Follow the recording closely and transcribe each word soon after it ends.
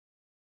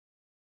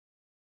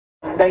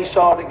Nice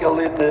article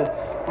in the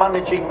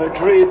Managing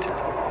Madrid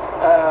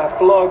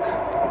blog.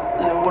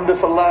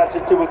 Wonderful lads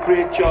that do a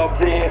great job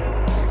there.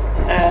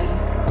 And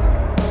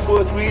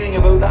worth reading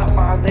about that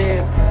man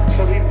there.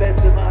 Karim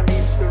Benzema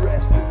needs to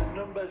rest, and the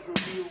numbers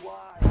reveal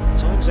why.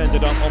 Times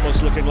ended up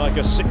almost looking like a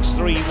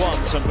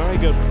 6-3-1. Some very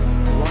good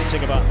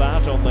writing about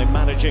that on the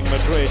Managing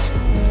Madrid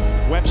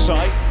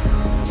website.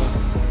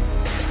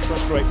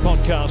 First rate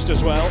podcast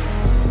as well.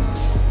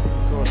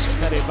 Of course,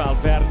 Fede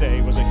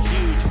Valverde was a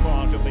huge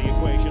part of the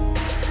equation.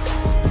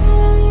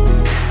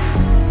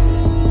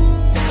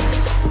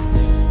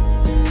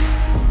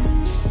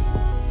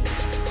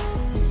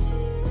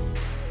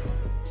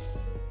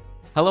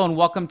 Hello and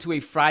welcome to a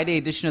Friday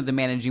edition of the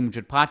Managing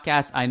Madrid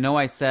podcast. I know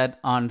I said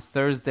on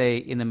Thursday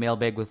in the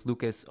mailbag with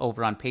Lucas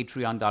over on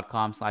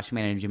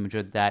patreon.com/Managing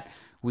Madrid that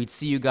we'd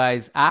see you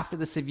guys after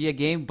the Sevilla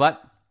game,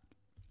 but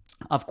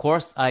of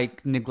course I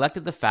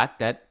neglected the fact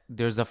that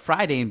there's a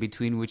Friday in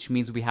between, which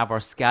means we have our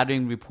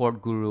scouting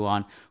report guru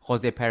on,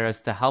 Jose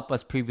Perez, to help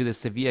us preview the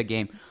Sevilla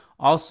game.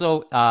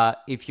 Also,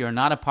 if you're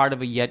not a part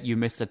of it yet, you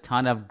missed a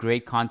ton of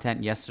great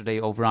content yesterday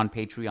over on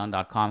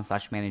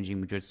patreon.com/Managing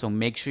Madrid. So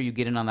make sure you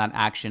get in on that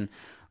action.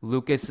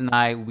 Lucas and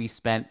I, we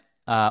spent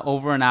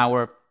over an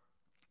hour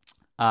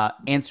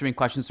answering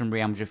questions from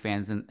Real Madrid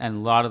fans, and a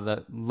lot of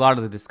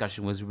the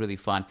discussion was really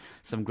fun.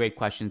 Some great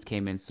questions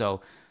came in.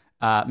 So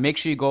make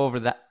sure you go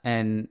over that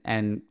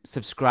and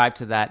subscribe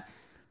to that.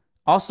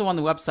 Also on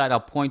the website, I'll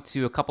point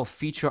to a couple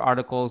feature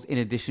articles in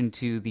addition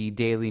to the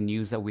daily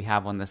news that we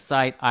have on the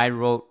site. I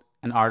wrote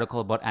an article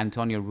about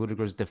Antonio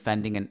Rudiger's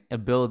defending and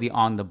ability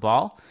on the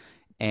ball,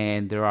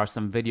 and there are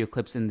some video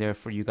clips in there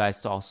for you guys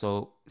to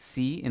also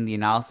see in the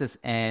analysis.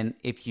 And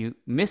if you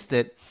missed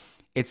it,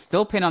 it's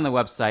still pinned on the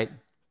website.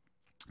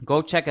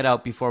 Go check it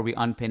out before we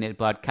unpin it.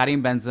 But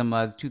Karim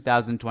Benzema's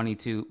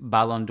 2022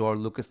 Ballon d'Or,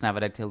 Lucas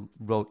Navarrete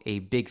wrote a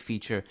big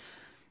feature,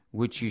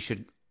 which you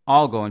should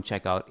all go and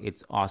check out.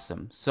 It's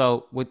awesome.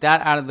 So with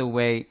that out of the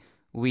way,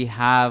 we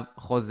have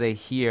Jose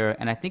here.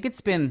 And I think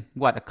it's been,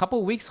 a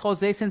couple weeks,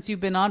 Jose, since you've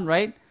been on,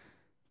 right?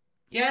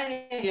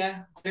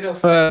 Yeah. Bit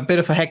of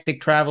a hectic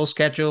travel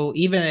schedule.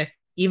 Even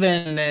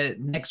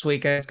next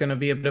week, it's going to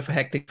be a bit of a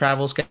hectic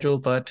travel schedule.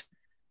 But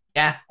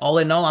yeah, all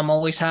in all, I'm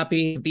always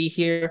happy to be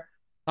here,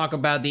 talk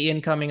about the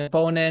incoming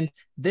opponent.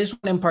 This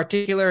one in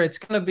particular, it's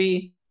going to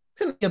be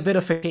a bit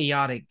of a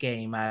chaotic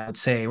game, I would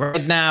say.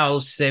 Right now,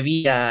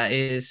 Sevilla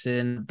is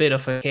in a bit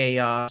of a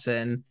chaos,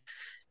 and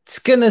it's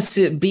going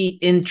to be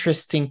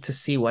interesting to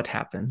see what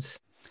happens.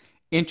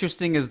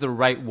 Interesting is the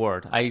right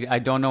word. I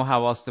don't know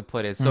how else to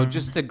put it. So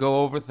just to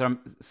go over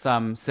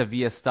some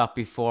Sevilla stuff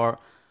before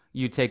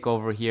you take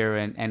over here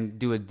and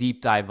do a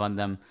deep dive on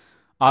them.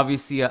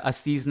 Obviously, a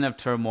season of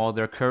turmoil.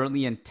 They're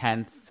currently in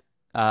 10th,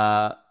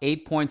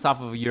 8 points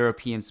off of a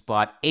European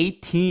spot,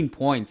 18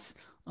 points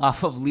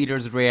off of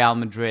leaders Real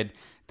Madrid.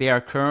 They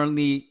are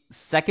currently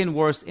second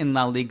worst in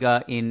La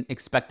Liga in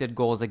expected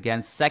goals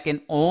against,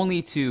 second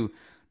only to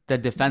the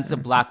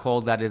defensive black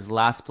hole that is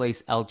last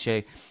place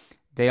Elche.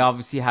 They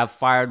obviously have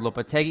fired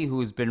Lopetegui, who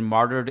has been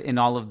martyred in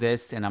all of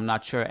this, and I'm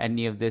not sure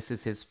any of this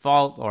is his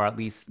fault, or at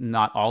least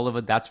not all of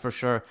it, that's for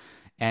sure,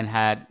 and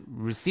had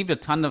received a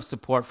ton of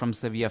support from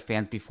Sevilla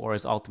fans before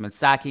his ultimate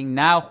sacking.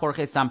 Now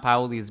Jorge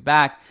Sampaoli is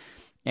back,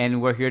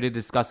 and we're here to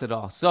discuss it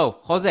all. So,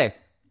 Jose,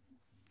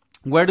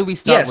 where do we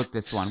start with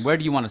this one? Where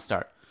do you want to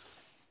start?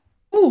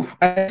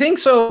 I think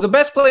so. The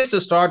best place to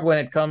start when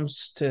it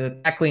comes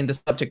to tackling the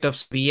subject of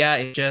Sevilla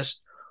is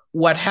just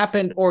what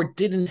happened or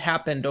didn't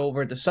happen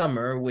over the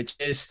summer, which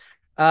is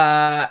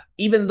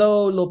even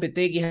though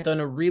Lopetegui had done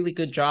a really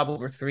good job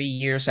over 3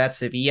 years at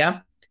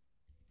Sevilla,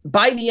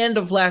 by the end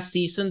of last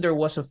season, there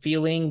was a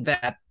feeling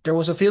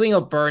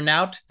of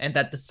burnout and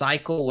that the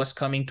cycle was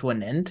coming to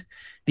an end.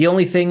 The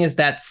only thing is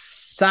that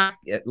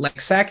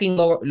sacking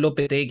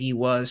Lopetegui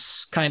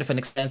was kind of an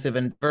expensive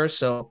endeavor,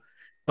 so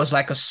it was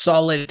like a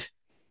solid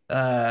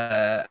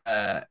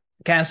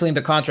canceling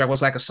the contract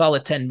was like a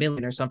solid 10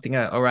 million or something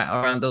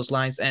around those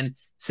lines. And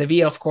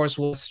Sevilla, of course,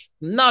 was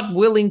not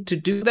willing to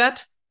do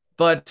that.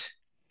 But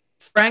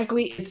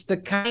frankly, it's the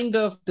kind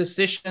of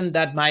decision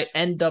that might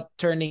end up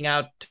turning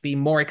out to be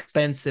more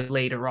expensive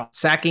later on.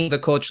 Sacking the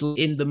coach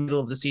in the middle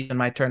of the season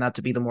might turn out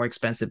to be the more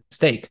expensive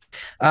mistake.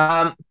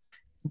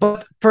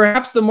 But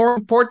perhaps the more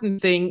important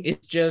thing is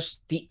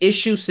just the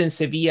issues in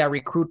Sevilla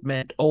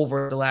recruitment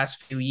over the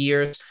last few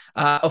years.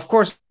 Of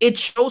course, it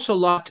shows a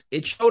lot.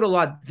 It showed a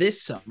lot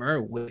this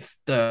summer with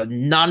the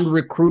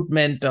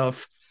non-recruitment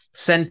of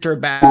center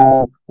back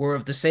who were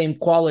of the same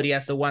quality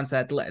as the ones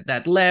that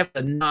left,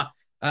 and not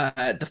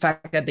the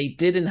fact that they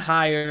didn't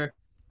hire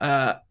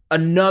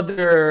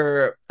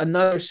another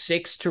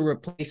six to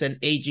replace an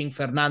aging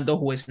Fernando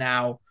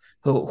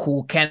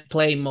who can't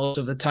play most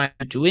of the time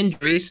due to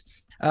injuries.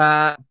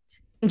 In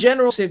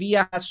general,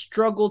 Sevilla has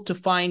struggled to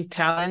find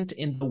talent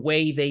in the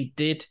way they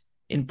did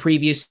in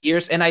previous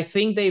years. And I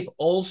think they've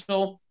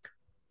also,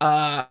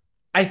 I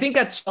think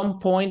at some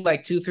point,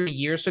 like 2-3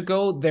 years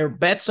ago, their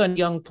bets on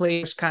young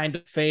players kind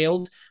of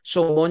failed.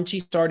 So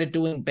Monchi started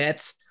doing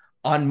bets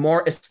on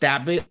more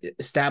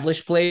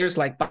established players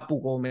like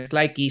Papu Gomez,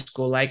 like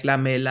Isco, like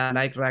Lamela,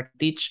 like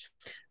Rakitic.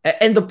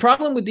 And the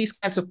problem with these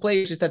kinds of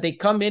players is that they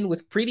come in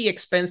with pretty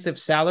expensive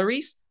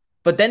salaries,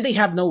 but then they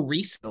have no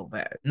resale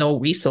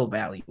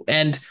value.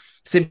 And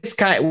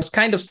Sevilla was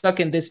kind of stuck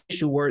in this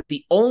issue where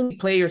the only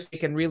players they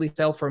can really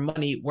sell for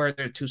money were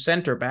their two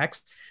center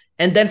backs.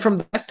 And then from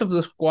the rest of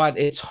the squad,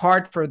 it's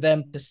hard for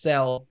them to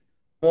sell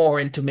more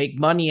and to make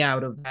money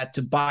out of that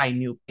to buy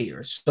new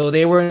players. So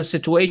they were in a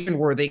situation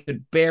where they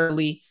could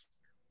barely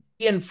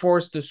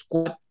reinforce the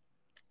squad.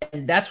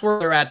 And that's where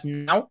they're at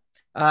now.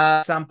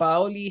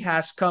 Sampaoli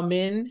has come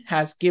in,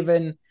 has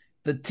given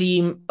the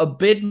team a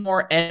bit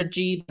more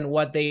energy than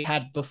what they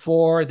had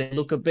before. They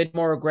look a bit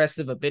more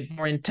aggressive, a bit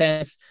more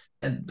intense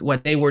than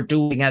what they were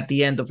doing at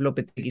the end of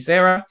Lopetegui's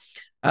era.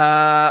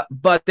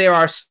 But there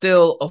are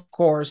still, of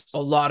course,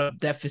 a lot of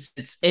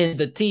deficits in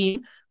the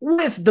team,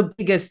 with the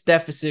biggest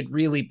deficit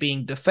really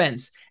being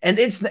defense. And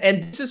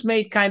this is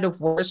made kind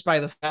of worse by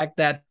the fact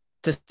that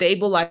to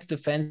stabilize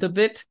defense a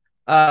bit,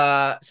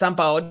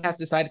 Sampaoli has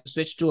decided to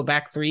switch to a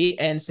back three,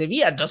 and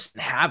Sevilla doesn't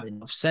have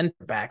enough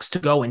center backs to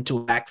go into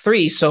a back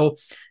three. So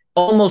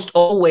almost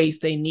always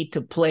they need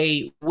to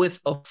play with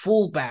a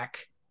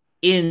fullback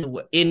in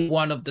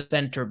one of the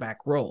center back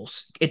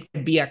roles. It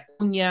can be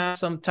Acuna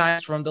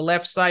sometimes from the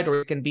left side,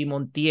 or it can be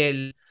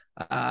Montiel,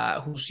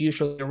 who's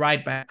usually a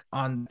right back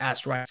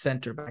as right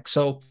center back.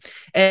 So,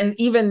 and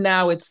even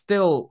now it's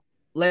still,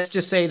 let's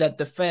just say that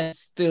defense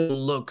still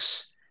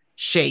looks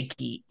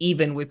shaky,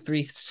 even with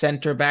three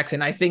center backs.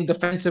 And I think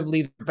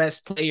defensively, the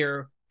best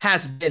player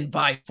has been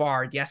by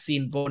far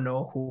Yassine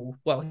Bono, who,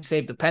 well, he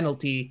saved the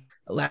penalty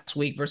last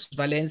week versus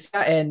Valencia,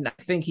 and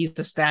I think he's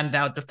the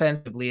standout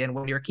defensively. And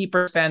when your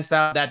keeper stands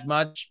out that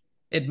much,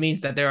 it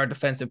means that there are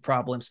defensive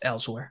problems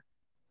elsewhere.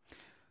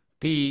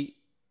 The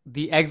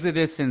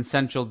exodus in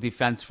central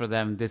defense for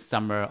them this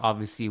summer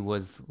obviously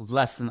was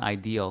less than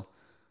ideal.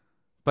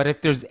 But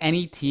if there's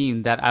any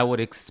team that I would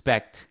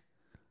expect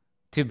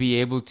to be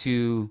able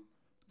to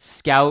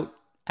scout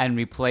and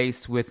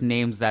replace with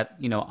names that,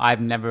 you know,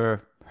 I've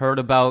never heard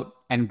about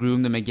and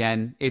groom them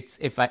again, it's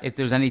if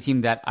there's any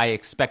team that I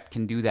expect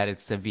can do that,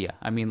 it's Sevilla.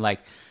 I mean, like,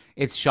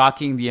 it's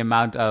shocking the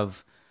amount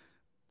of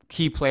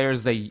key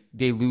players they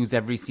lose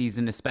every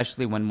season,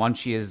 especially when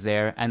Monchi is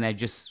there, and they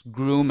just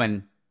groom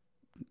and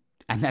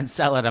then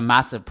sell at a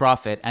massive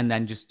profit and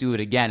then just do it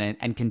again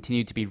and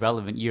continue to be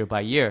relevant year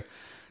by year.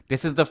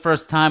 This is the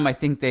first time I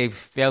think they've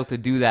failed to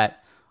do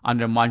that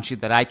under Monchi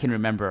that I can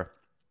remember.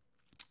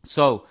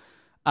 So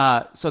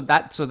that's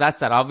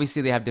that.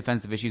 Obviously, they have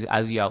defensive issues,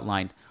 as you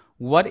outlined.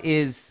 We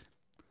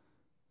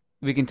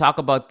can talk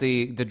about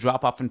the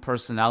drop-off in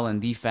personnel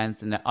and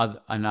defense and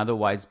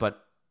otherwise,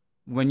 but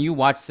when you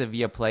watch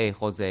Sevilla play,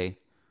 Jose,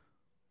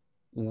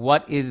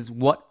 what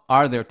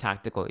are their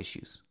tactical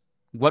issues?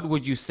 What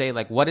would you say,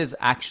 like, what is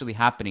actually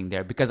happening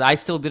there? Because I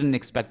still didn't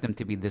expect them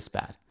to be this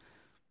bad.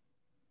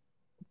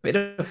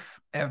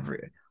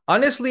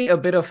 Honestly, a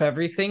bit of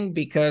everything,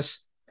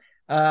 because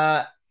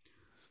the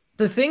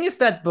thing is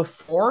that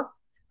before,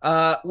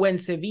 when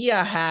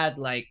Sevilla had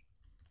like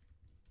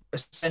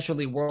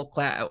essentially world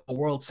class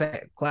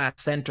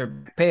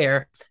center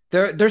pair,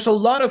 there's a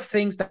lot of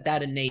things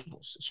that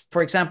enables.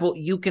 For example,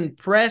 you can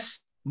press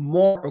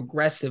more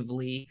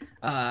aggressively.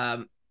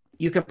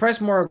 You can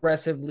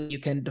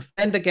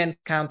defend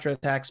against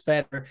counterattacks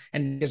better.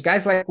 And because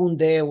guys like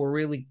Koundé were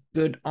really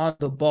good on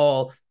the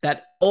ball,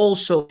 that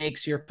also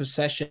makes your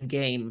possession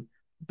game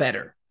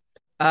better.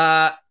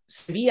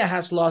 Sevilla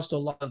has lost a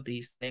lot of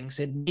these things.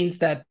 It means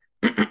that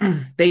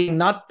they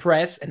cannot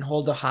press and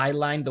hold a high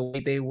line the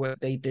way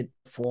they did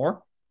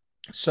before.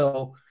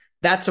 So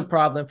that's a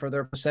problem for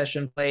their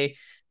possession play.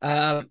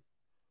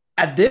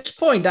 At this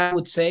point, I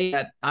would say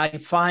that I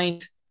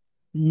find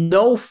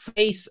no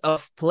phase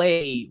of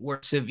play where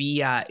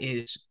Sevilla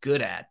is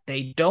good at.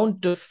 They don't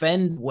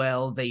defend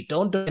well. They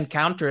don't defend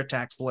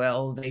counterattacks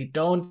well.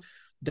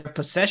 Their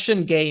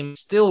possession game is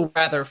still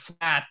rather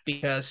flat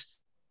because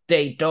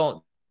they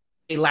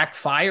lack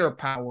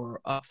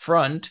firepower up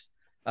front.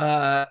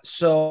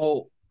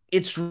 So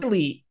it's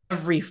really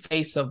every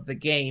phase of the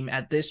game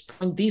at this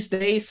point. These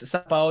days,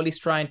 Sampaoli's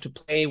trying to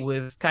play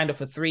with kind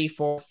of a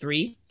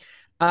 3-4-3.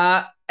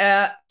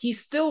 He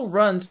still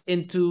runs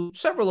into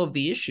several of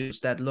the issues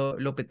that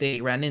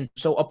Lopetegui ran into.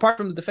 So apart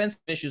from the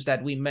defensive issues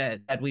that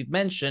we've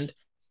mentioned,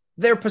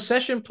 their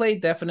possession play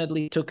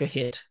definitely took a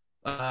hit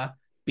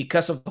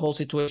because of the whole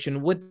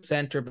situation with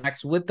center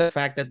backs, with the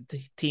fact that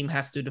the team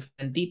has to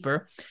defend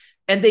deeper.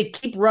 And they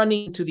keep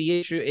running into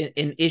the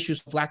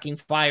issues of lacking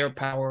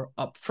firepower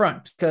up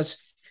front, because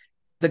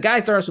the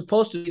guys that are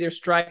supposed to be their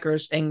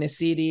strikers,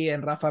 En-Nesyri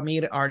and Rafa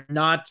Mir, are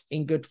not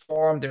in good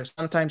form. They're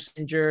sometimes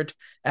injured.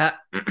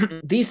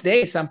 These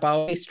days,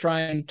 Sampaoli is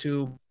trying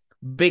to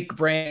big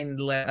brain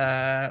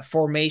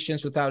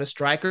formations without a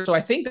striker. So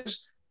I think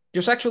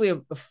there's actually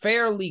a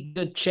fairly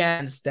good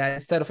chance that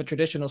instead of a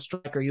traditional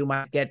striker, you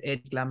might get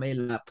Eric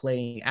Lamela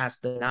playing as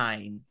the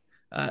 9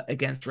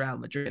 against Real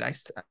Madrid. I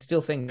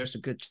still think there's a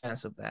good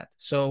chance of that.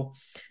 So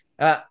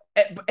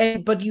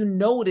But you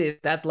notice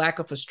that lack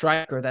of a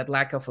striker, that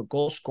lack of a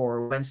goal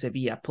scorer when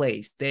Sevilla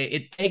plays.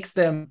 It takes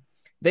them.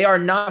 They are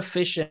not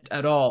efficient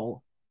at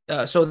all.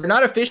 So they're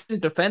not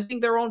efficient defending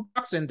their own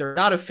box, and they're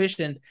not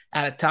efficient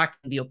at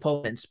attacking the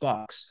opponent's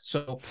box.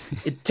 So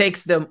it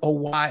takes them a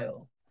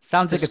while.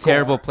 Sounds to like a score.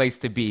 terrible place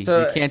to be.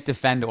 So, You can't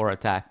defend or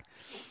attack.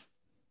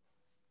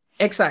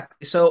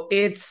 exactly. So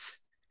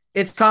it's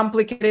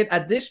complicated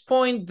at this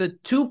point. The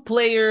two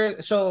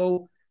players.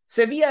 So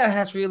Sevilla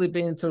has really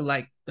been through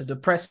like a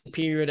depressing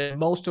period, and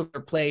most of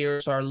their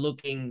players are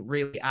looking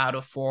really out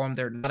of form.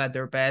 They're not at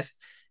their best.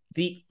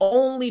 The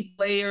only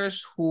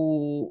players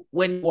who,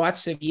 when you watch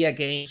Sevilla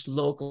games,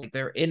 look like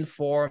they're in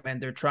form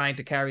and they're trying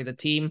to carry the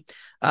team.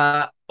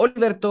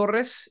 Oliver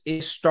Torres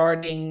is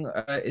starting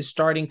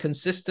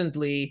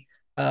consistently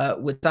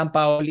with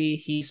Sampaoli.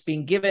 He's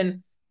been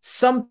given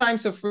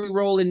sometimes a free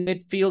role in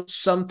midfield.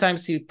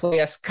 Sometimes he plays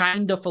as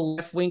kind of a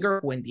left winger,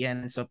 who in the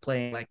end ends up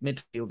playing like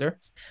midfielder.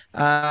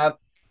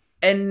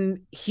 And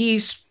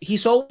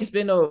he's always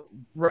been a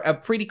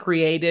pretty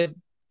creative,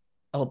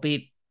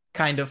 albeit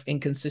kind of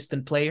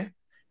inconsistent player.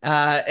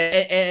 But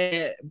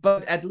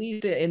at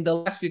least in the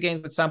last few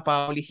games with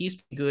Sampaoli, he's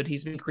been good.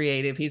 He's been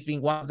creative. He's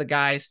been one of the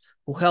guys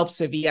who helps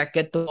Sevilla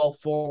get the ball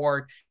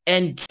forward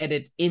and get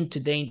it into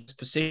dangerous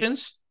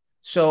positions.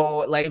 So,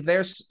 like, if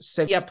there's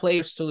Sevilla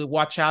players to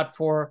watch out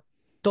for,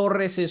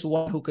 Torres is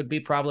one who could be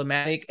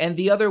problematic, and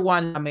the other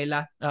one,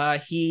 Lamela,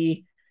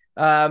 Sampaoli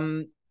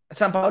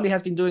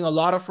has been doing a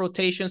lot of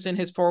rotations in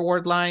his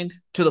forward line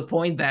to the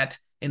point that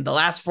in the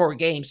last 4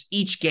 games,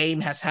 each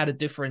game has had a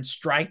different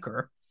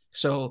striker.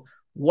 So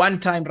one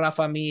time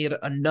Rafa Mir,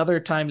 another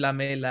time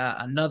Lamela,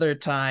 another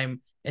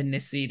time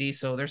En-Nesyri.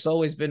 So there's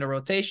always been a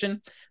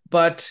rotation.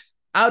 But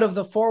out of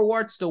the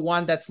forwards, the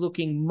one that's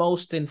looking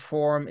most in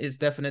form is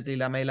definitely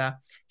Lamela.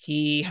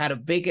 He had a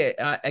big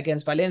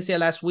against Valencia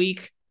last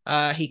week.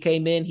 He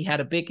came in, he had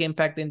a big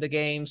impact in the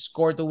game,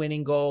 scored the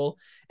winning goal.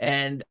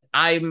 And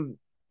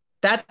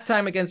that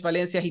time against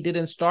Valencia, he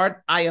didn't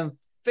start. I am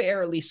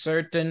fairly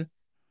certain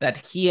that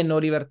he and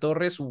Oliver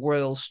Torres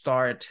will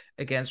start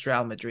against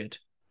Real Madrid.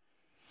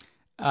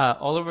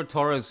 Oliver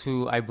Torres,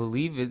 who I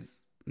believe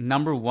is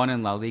number 1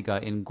 in La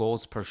Liga in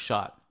goals per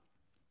shot.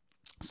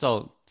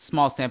 So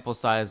small sample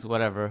size,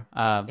 whatever.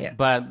 Yeah.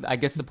 But I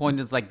guess the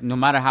point is, like, no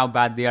matter how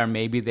bad they are,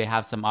 maybe they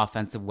have some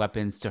offensive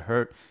weapons to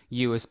hurt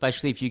you,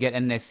 especially if you get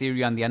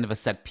En-Nesyri on the end of a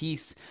set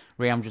piece.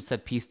 Real Madrid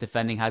set piece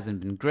defending hasn't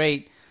been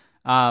great.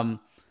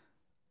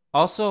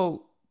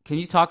 Also, can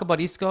you talk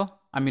about Isco?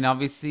 I mean,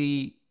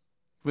 obviously,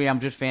 Real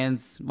Madrid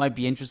fans might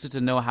be interested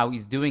to know how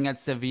he's doing at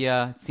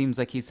Sevilla. It seems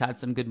like he's had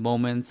some good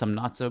moments, some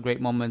not so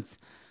great moments.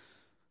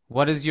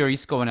 What is your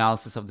Isco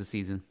analysis of the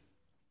season?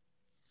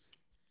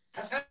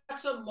 Has had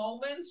some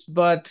moments,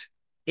 but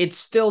it's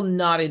still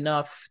not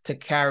enough to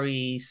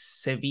carry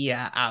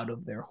Sevilla out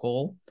of their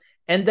hole.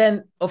 And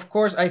then, of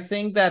course, I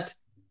think that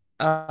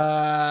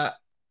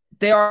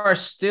there are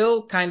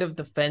still kind of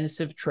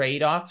defensive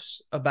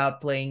trade-offs about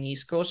playing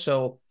Isco.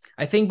 So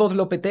I think both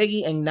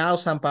Lopetegui and now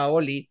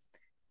Sampaoli,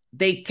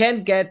 they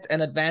can get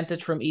an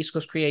advantage from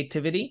Isco's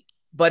creativity,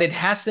 but it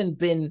hasn't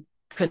been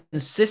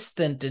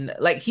consistent. And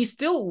like, he's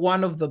still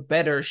one of the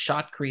better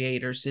shot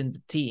creators in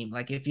the team.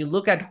 Like, if you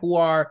look at who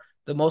are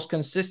the most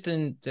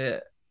consistent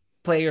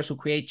players who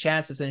create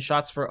chances and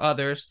shots for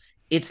others,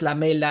 it's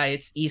Lamela,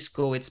 it's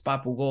Isco, it's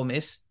Papu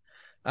Gomez.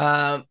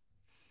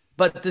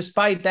 But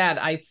despite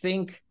that, I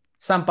think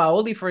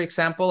Sampaoli, for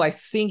example, I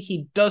think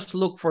he does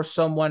look for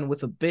someone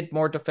with a bit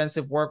more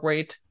defensive work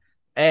rate.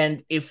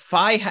 And if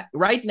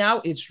right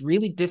now, it's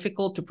really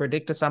difficult to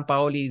predict a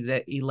Sampaoli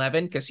the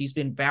 11 because he's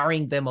been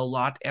varying them a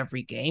lot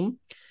every game.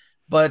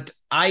 But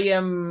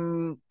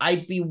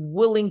I'd be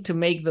willing to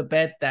make the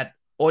bet that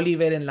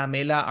Oliver and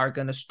Lamela are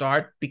going to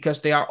start because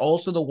they are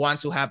also the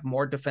ones who have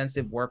more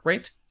defensive work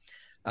rate.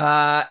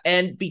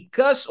 And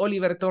because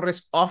Oliver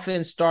Torres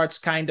often starts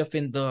kind of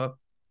in the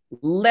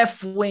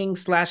left wing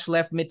 /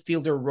 left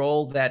midfielder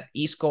role that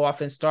Isco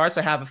often starts,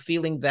 I have a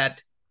feeling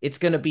that it's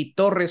going to be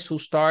Torres who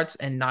starts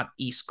and not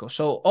Isco.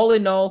 So all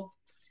in all,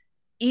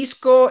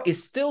 Isco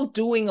is still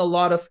doing a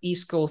lot of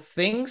Isco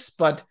things,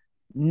 but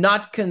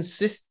not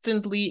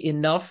consistently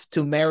enough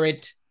to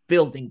merit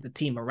building the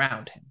team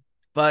around him.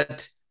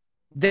 But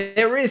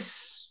there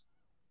is,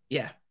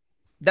 yeah,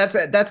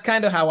 that's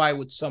kind of how I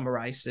would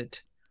summarize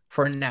it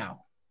for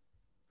now.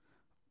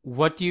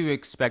 What do you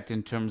expect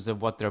in terms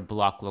of what their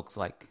block looks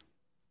like?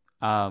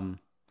 Are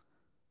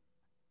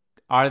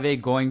they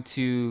going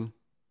to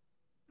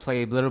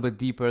play a little bit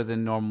deeper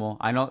than normal?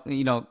 I know,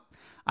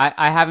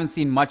 I haven't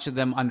seen much of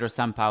them under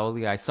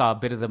Sampaoli. I saw a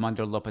bit of them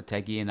under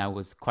Lopetegui, and I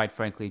was quite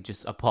frankly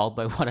just appalled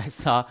by what I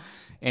saw.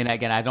 And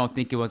again, I don't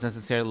think it was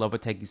necessarily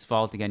Lopetegui's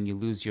fault. Again, you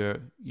lose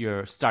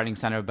your starting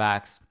center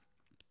backs.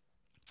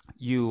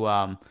 You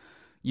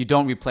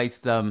don't replace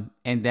them,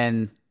 and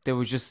then there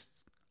was just,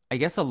 I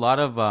guess, a lot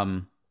of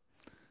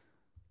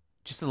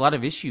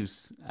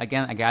issues.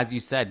 Again, as you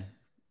said,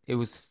 it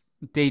was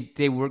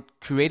they were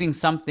creating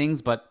some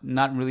things, but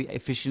not really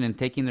efficient in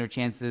taking their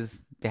chances.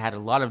 They had a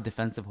lot of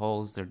defensive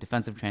holes. Their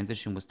defensive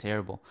transition was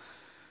terrible.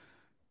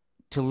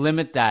 to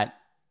limit that,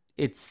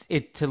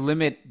 to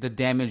limit the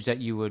damage that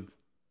you would.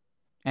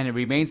 And it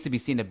remains to be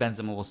seen if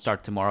Benzema will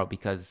start tomorrow,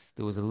 because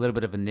there was a little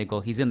bit of a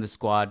niggle. He's in the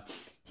squad.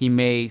 He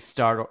may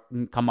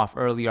come off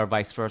early, or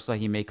vice versa.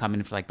 He may come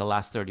in for like the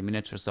last 30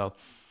 minutes or so.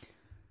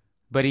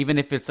 But even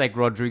if it's like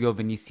Rodrigo,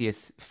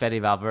 Vinicius,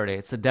 Fede Valverde,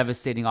 it's a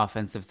devastating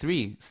offensive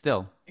three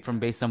still, from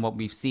based on what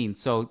we've seen.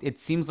 So it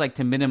seems like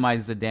to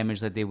minimize the damage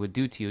that they would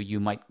do to you,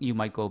 you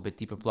might go a bit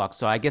deeper block.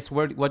 So I guess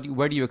where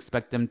do you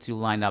expect them to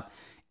line up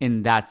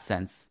in that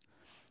sense,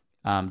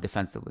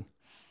 defensively?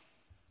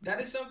 That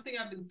is something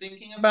I've been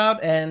thinking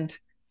about, and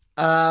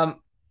um,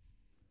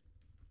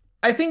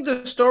 I think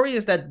the story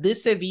is that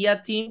this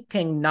Sevilla team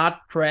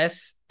cannot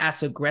press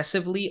as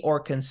aggressively or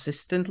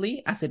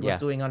consistently as it was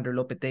doing under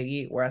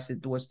Lopetegui, or as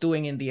it was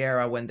doing in the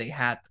era when they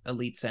had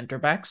elite center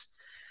backs.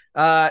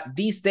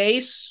 These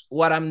days,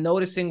 what I'm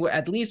noticing,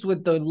 at least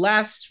with the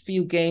last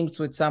few games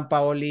with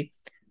Sampaoli,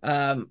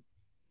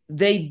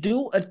 they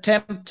do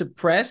attempt to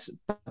press,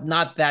 but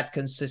not that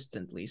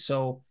consistently.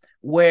 So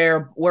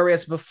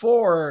whereas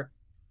before,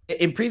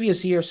 in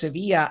previous years,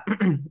 Sevilla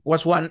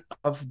was one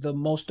of the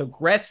most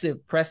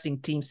aggressive pressing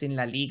teams in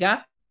La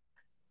Liga.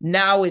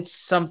 Now it's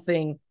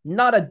something,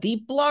 not a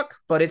deep block,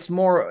 but it's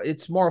more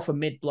of a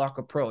mid-block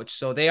approach.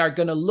 So they are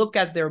going to look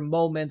at their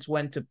moments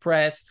when to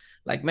press.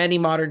 Like many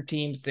modern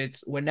teams,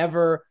 it's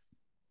whenever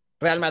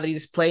Real Madrid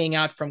is playing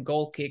out from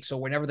goal kicks,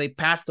 or whenever they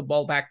pass the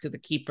ball back to the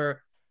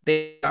keeper,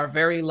 they are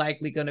very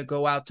likely going to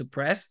go out to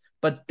press,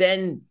 but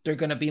then they're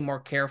going to be more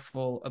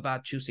careful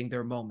about choosing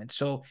their moment.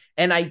 So,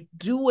 and I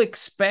do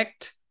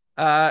expect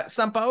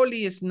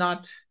Sampaoli is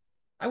not,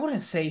 I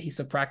wouldn't say he's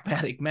a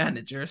pragmatic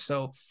manager.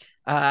 So,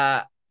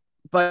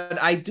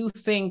 but I do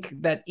think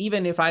that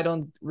even if I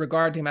don't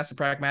regard him as a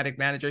pragmatic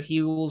manager,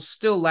 he will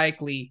still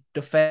likely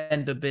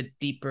defend a bit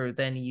deeper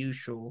than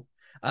usual.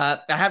 I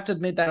have to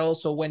admit that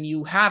also when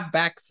you have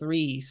back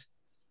threes,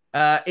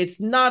 it's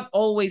not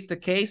always the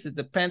case. It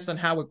depends on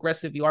how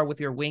aggressive you are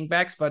with your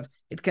wingbacks, but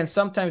it can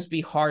sometimes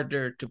be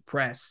harder to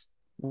press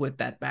with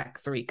that back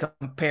three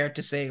compared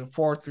to, say, a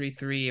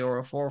 4-3-3 or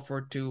a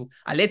 4-4-2.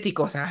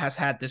 Atletico has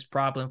had this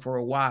problem for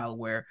a while,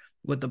 where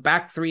with the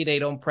back three, they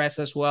don't press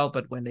as well,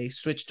 but when they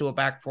switch to a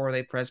back four,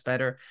 they press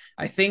better.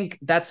 I think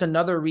that's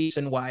another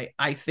reason why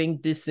I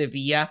think this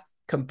Sevilla,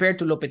 compared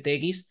to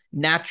Lopetegui's,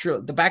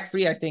 the back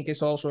three, I think,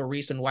 is also a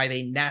reason why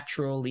they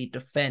naturally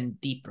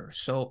defend deeper.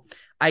 So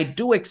I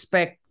do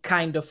expect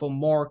kind of a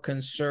more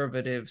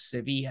conservative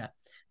Sevilla.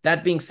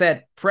 That being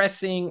said,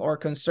 pressing or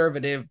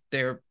conservative,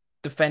 their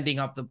defending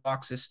of the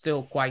box is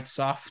still quite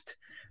soft.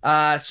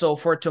 So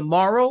for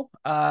tomorrow,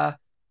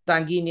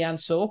 Tanguy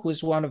Nianzou, who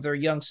is one of their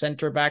young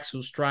center backs,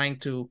 who's trying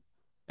to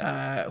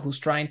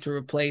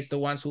replace the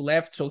ones who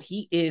left. So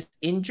he is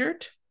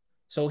injured,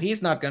 so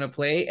he's not going to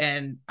play.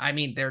 And I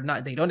mean,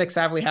 they don't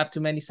exactly have too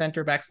many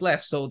center backs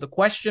left. So the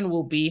question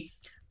will be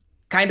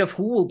kind of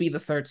who will be the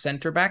third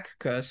center back,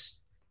 because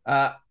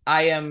I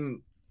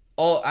am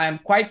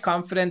quite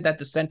confident that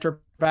the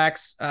center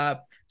backs.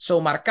 So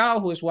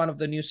Marcao, who is one of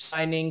the new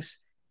signings,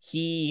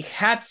 he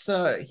had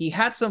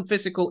some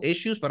physical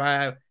issues,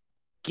 but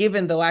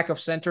given the lack of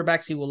center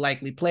backs, he will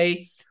likely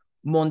play.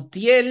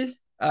 Montiel,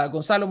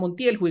 Gonzalo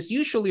Montiel, who is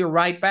usually a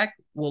right back,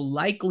 will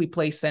likely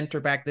play center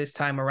back this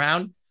time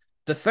around.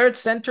 The third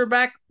center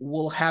back,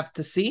 we'll have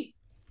to see,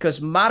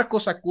 because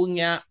Marcos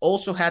Acuna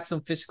also had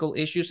some physical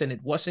issues, and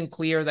it wasn't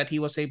clear that he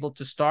was able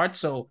to start.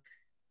 So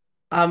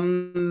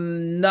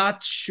I'm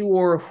not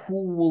sure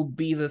who will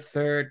be the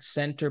third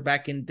center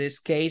back in this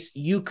case.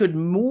 You could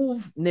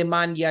move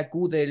Nemanja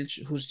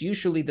Gudelj, who's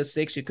usually the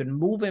six. You could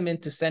move him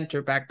into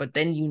center back, but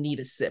then you need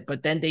a sit.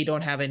 But then they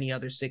don't have any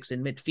other six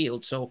in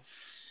midfield. So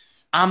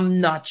I'm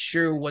not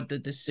sure what the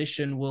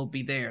decision will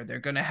be there. They're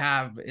gonna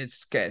have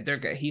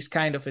he's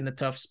kind of in a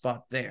tough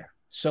spot there.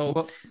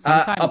 So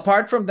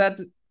apart from that,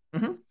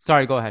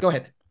 sorry, go ahead. Go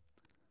ahead.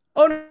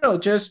 Oh no,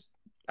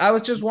 I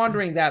was just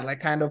wondering that, like,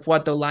 kind of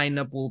what the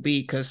lineup will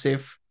be, because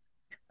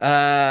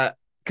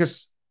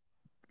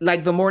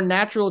like the more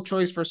natural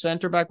choice for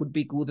center back would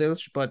be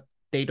Gudelj, but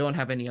they don't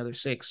have any other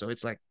six, so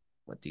it's like,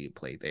 what do you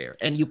play there?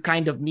 And you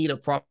kind of need a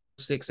proper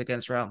six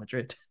against Real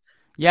Madrid.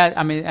 Yeah,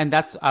 I mean, and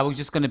I was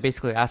just going to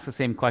basically ask the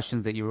same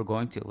questions that you were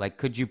going to. Like,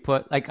 could you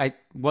put,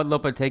 what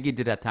Lopetegui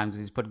did at times is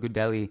he's put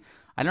Gudeli.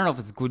 I don't know if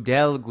it's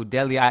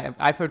Gudeli.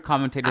 I've heard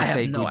commentators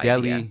say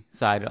Gudeli. Idea.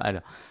 So I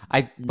don't.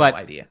 No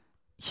idea.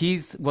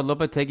 What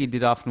Lopetegui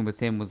did often with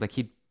him was like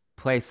he'd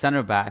play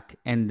center back,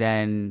 and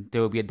then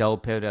there would be a double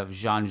pivot of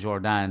Jean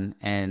Jordan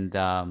and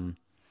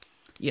Rakitic.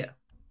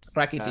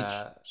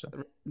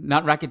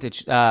 Not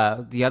Rakitic.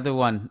 The other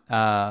one.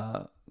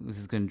 This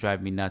is gonna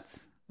drive me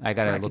nuts. I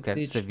gotta look at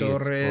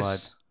Sevilla's squad.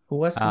 Who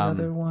was the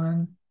other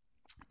one?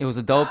 It was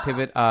a double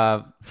pivot.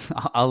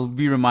 I'll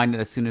be reminded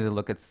as soon as I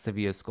look at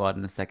Sevilla's squad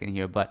in a second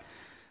here, but.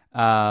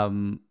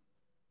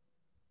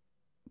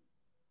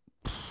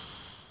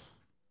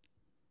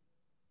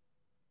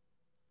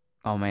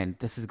 Oh man,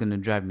 this is gonna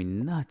drive me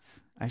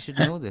nuts. I should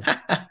know this.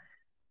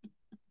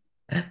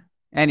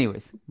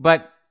 Anyways,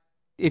 but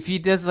if he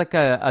does like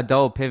a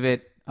double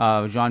pivot,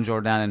 Jean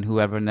Jordan and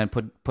whoever, and then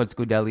puts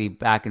Goudelli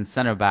back in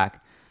center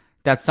back.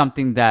 That's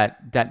something that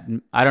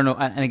I don't know.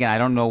 And again, I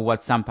don't know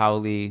what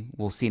Sampaoli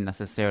will see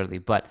necessarily,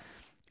 but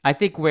I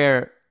think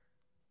where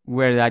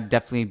that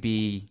definitely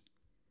be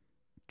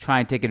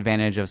trying to take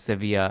advantage of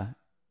Sevilla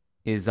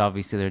is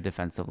obviously their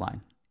defensive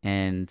line.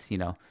 And,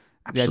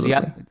 Absolutely.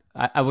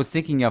 I was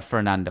thinking of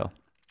Fernando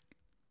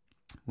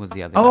was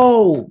the other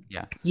guy.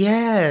 Yeah.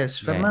 Yes,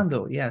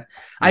 Fernando. Yeah.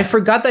 I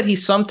forgot that he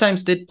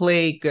sometimes did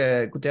play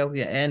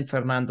Goudelli and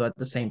Fernando at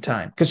the same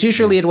time, because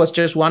usually it was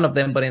just one of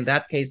them, but in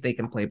that case they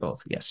can play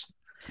both. Yes.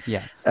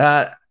 Yeah.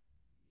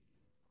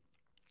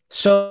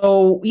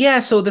 So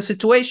the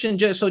situation,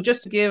 just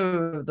to give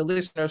the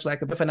listeners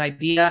like a bit of an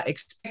idea,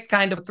 expect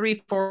kind of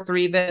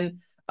 3-4-3. Then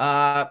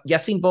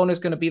Yassine Bono is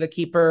going to be the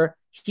keeper.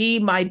 He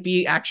might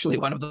be actually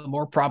one of the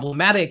more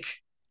problematic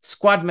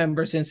squad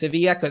members in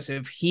Sevilla, because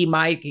if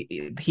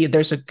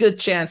there's a good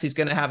chance he's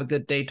going to have a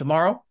good day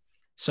tomorrow.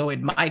 So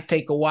it might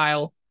take a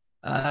while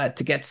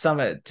to get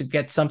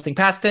something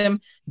past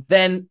him.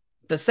 Then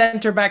the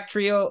center back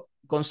trio,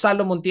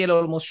 Gonzalo Montiel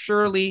almost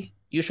surely,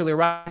 usually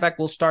right back,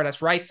 will start as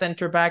right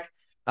center back.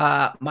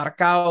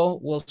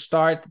 Marcao will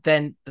start.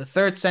 Then the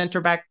third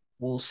center back,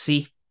 we'll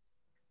see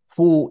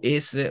who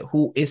is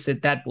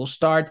it that will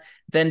start.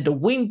 Then the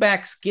wing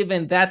backs,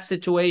 given that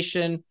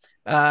situation,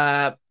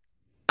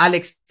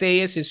 Alex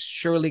Telles is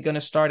surely going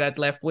to start at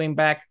left wing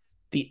back.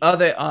 The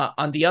other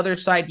on the other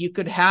side, you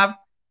could have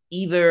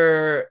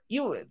the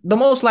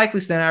most likely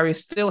scenario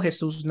is still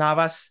Jesus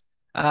Navas.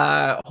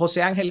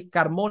 Jose Angel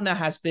Carmona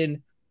has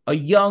been a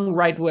young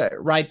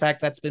right back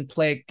that's been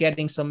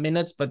getting some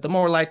minutes, but the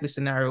more likely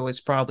scenario is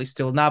probably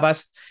still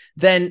Navas.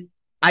 Then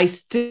I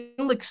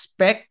still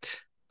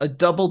expect a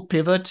double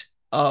pivot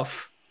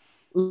of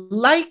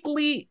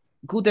likely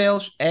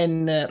Gudelj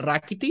and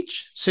Rakitic,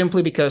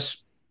 simply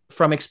because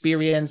from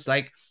experience,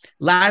 like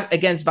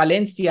against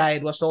Valencia,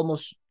 it was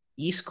almost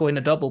Isco in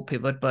a double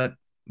pivot, but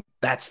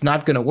that's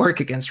not going to work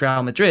against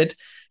Real Madrid.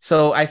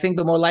 So I think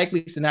the more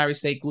likely scenario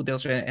is say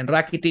Gudelj and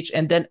Rakitic,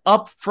 and then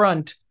up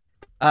front,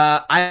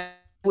 I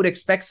would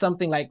expect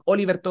something like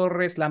Oliver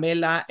Torres,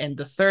 Lamela, and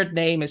the third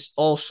name is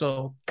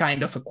also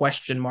kind of a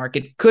question mark.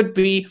 It could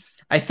be,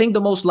 I think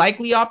the most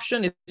likely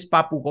option is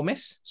Papu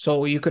Gomez.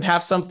 So you could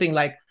have something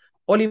like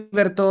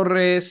Oliver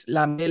Torres,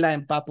 Lamela,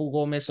 and Papu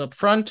Gomez up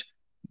front.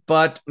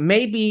 But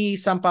maybe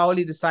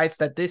Sampaoli decides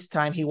that this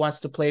time he wants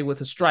to play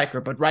with a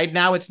striker. But right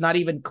now it's not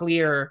even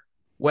clear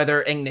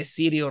whether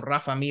En-Nesyri or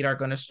Rafa Mir are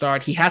going to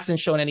start. He hasn't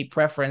shown any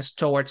preference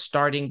towards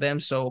starting them.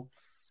 So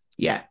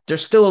yeah,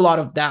 there's still a lot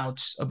of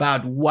doubts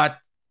about what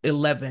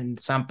 11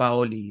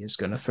 Sampaoli is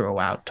going to throw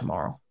out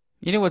tomorrow.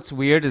 You know what's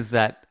weird is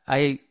that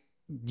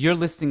you're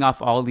listing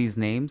off all these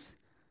names,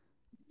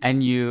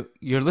 and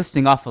you're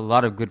listing off a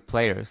lot of good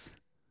players.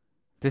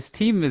 This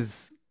team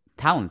is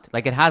talent.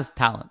 Like, it has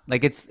talent.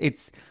 Like,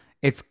 it's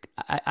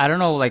I don't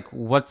know like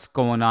what's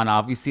going on.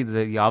 Obviously,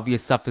 the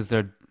obvious stuff is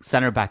their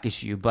center back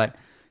issue, but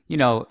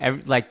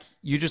like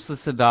you just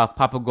listed off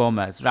Papu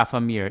Gomez, Rafa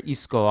Mir,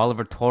 Isco,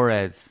 Oliver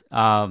Torres.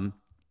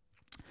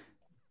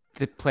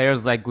 The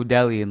players like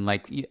Goudelli, and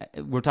like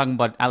we're talking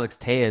about Alex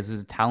Telles,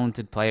 who's a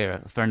talented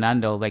player,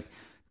 Fernando, like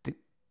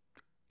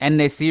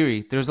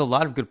En-Nesyri. There's a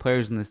lot of good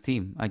players in this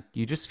team. Like,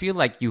 you just feel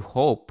like you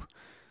hope,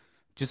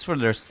 just for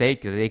their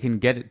sake, that they can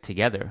get it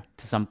together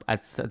to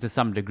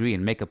some degree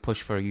and make a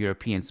push for a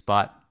European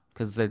spot,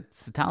 because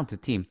it's a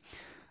talented team.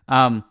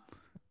 In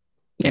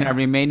our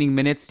remaining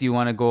minutes, do you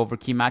want to go over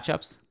key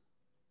matchups?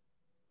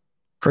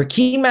 For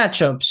key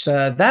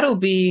matchups, that'll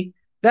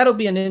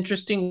be an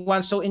interesting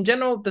one. So in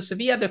general, the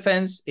Sevilla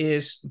defense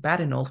is bad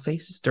in all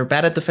phases. They're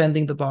bad at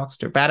defending the box.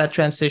 They're bad at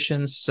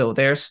transitions. So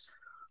there's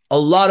a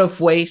lot of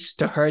ways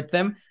to hurt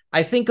them.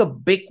 I think a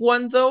big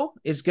one, though,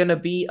 is going to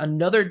be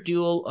another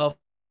duel of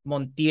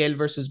Montiel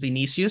versus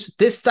Vinicius.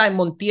 This time,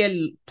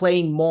 Montiel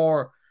playing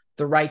more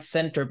the right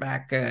center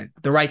back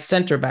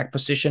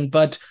position.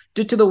 But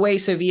due to the way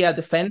Sevilla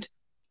defend,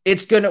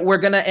 we're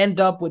gonna end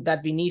up with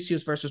that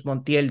Vinicius versus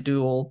Montiel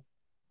duel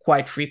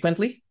quite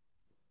frequently.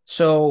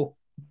 So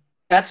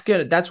that's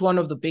good. That's one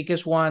of the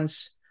biggest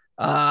ones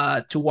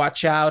to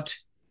watch out.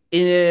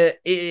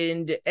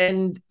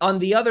 And on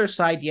the other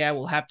side,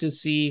 we'll have to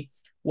see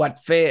what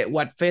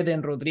Fede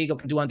and Rodrigo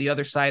can do on the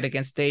other side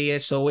against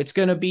Telles. So it's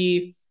gonna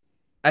be,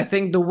 I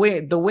think the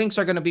wings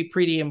are gonna be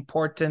pretty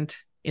important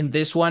in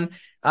this one.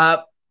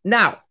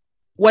 Now,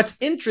 what's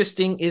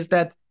interesting is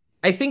that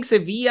I think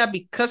Sevilla,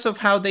 because of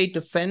how they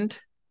defend,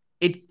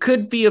 it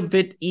could be a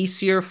bit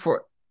easier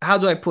for, how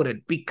do I put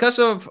it? Because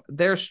of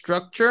their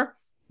structure,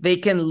 they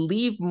can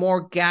leave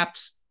more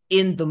gaps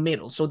in the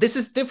middle. So this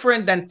is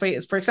different than,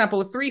 for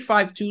example, a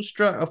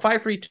 3-5-2 a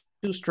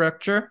 5-3-2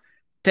 structure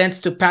tends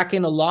to pack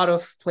in a lot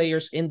of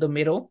players in the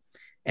middle,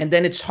 and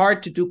then it's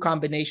hard to do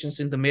combinations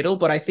in the middle.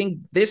 But I think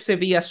this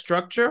Sevilla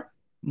structure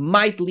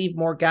might leave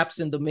more gaps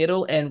in the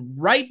middle, and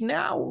right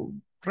now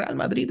Real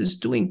Madrid is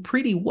doing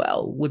pretty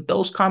well with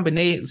those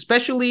combinations,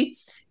 especially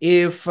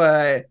if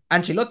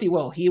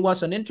Ancelotti, he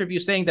was on interview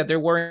saying that there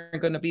weren't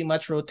going to be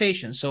much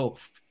rotation. So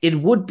it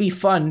would be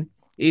fun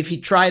if he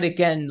tried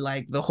again,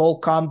 like the whole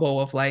combo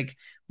of like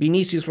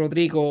Vinicius,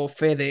 Rodrigo,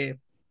 Fede,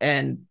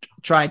 and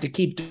trying to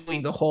keep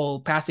doing the whole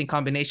passing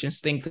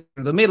combinations thing through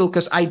the middle,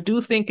 because I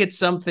do think it's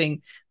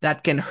something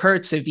that can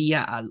hurt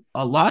Sevilla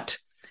a lot.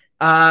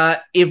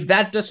 If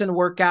that doesn't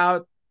work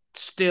out,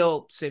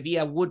 still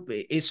Sevilla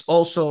is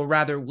also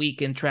rather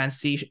weak in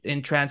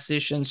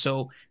transition.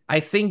 So I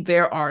think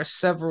there are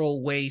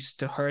several ways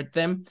to hurt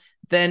them.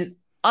 Then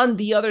on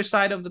the other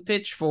side of the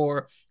pitch,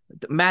 for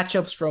the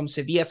matchups from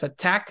Sevilla's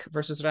attack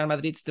versus Real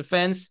Madrid's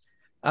defense,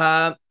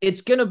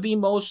 it's going to be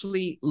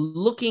mostly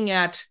looking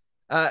at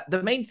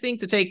the main thing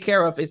to take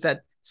care of is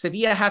that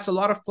Sevilla has a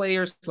lot of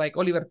players like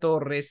Oliver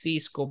Torres,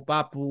 Isco,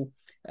 Papu,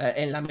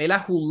 and Lamela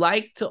who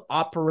like to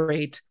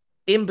operate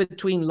in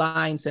between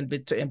lines and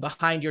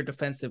behind your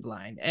defensive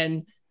line.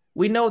 And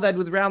we know that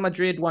with Real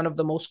Madrid, one of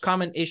the most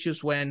common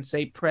issues when,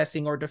 say,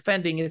 pressing or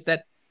defending is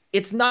that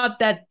it's not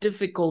that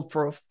difficult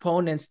for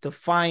opponents to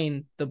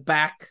find the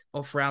back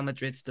of Real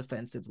Madrid's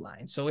defensive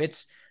line. So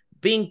it's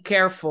being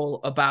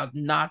careful about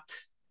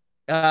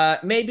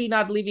maybe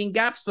not leaving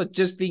gaps, but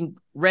just being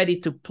ready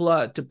to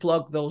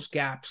plug those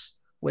gaps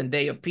when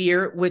they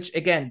appear, which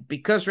again,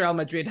 because Real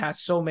Madrid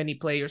has so many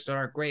players that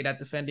are great at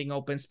defending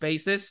open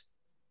spaces,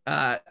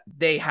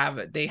 they have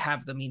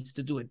the means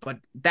to do it. But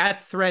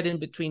that thread in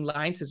between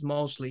lines is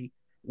mostly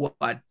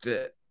what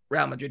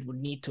Real Madrid would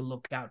need to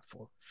look out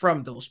for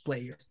from those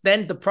players.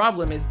 Then the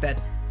problem is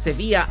that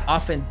Sevilla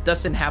often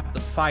doesn't have the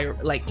fire.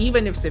 Like,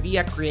 even if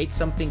Sevilla creates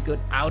something good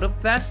out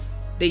of that,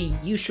 they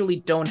usually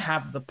don't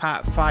have the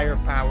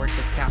firepower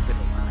to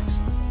capitalize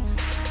on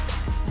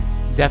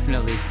it.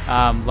 Definitely.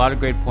 A lot of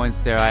great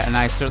points there. And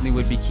I certainly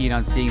would be keen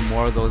on seeing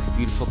more of those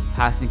beautiful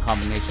passing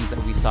combinations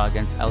that we saw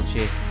against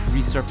Elche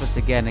resurface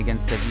again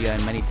against Sevilla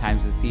and many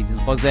times this season.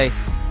 Jose,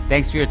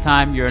 thanks for your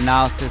time. Your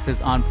analysis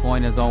is on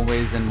point as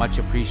always and much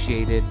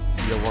appreciated.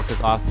 Your work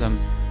is awesome.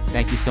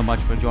 Thank you so much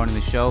for joining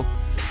the show.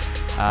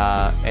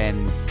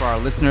 And for our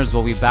listeners,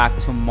 we'll be back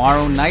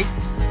tomorrow night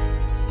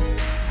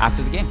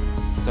after the game.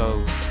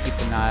 So keep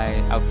an eye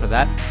out for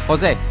that.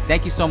 Jose,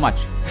 thank you so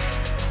much.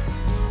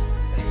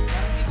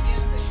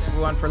 Thanks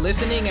everyone for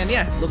listening. And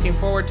yeah, looking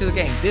forward to the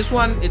game. This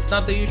one, it's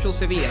not the usual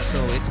Sevilla,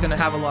 so it's going to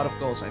have a lot of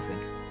goals, I think.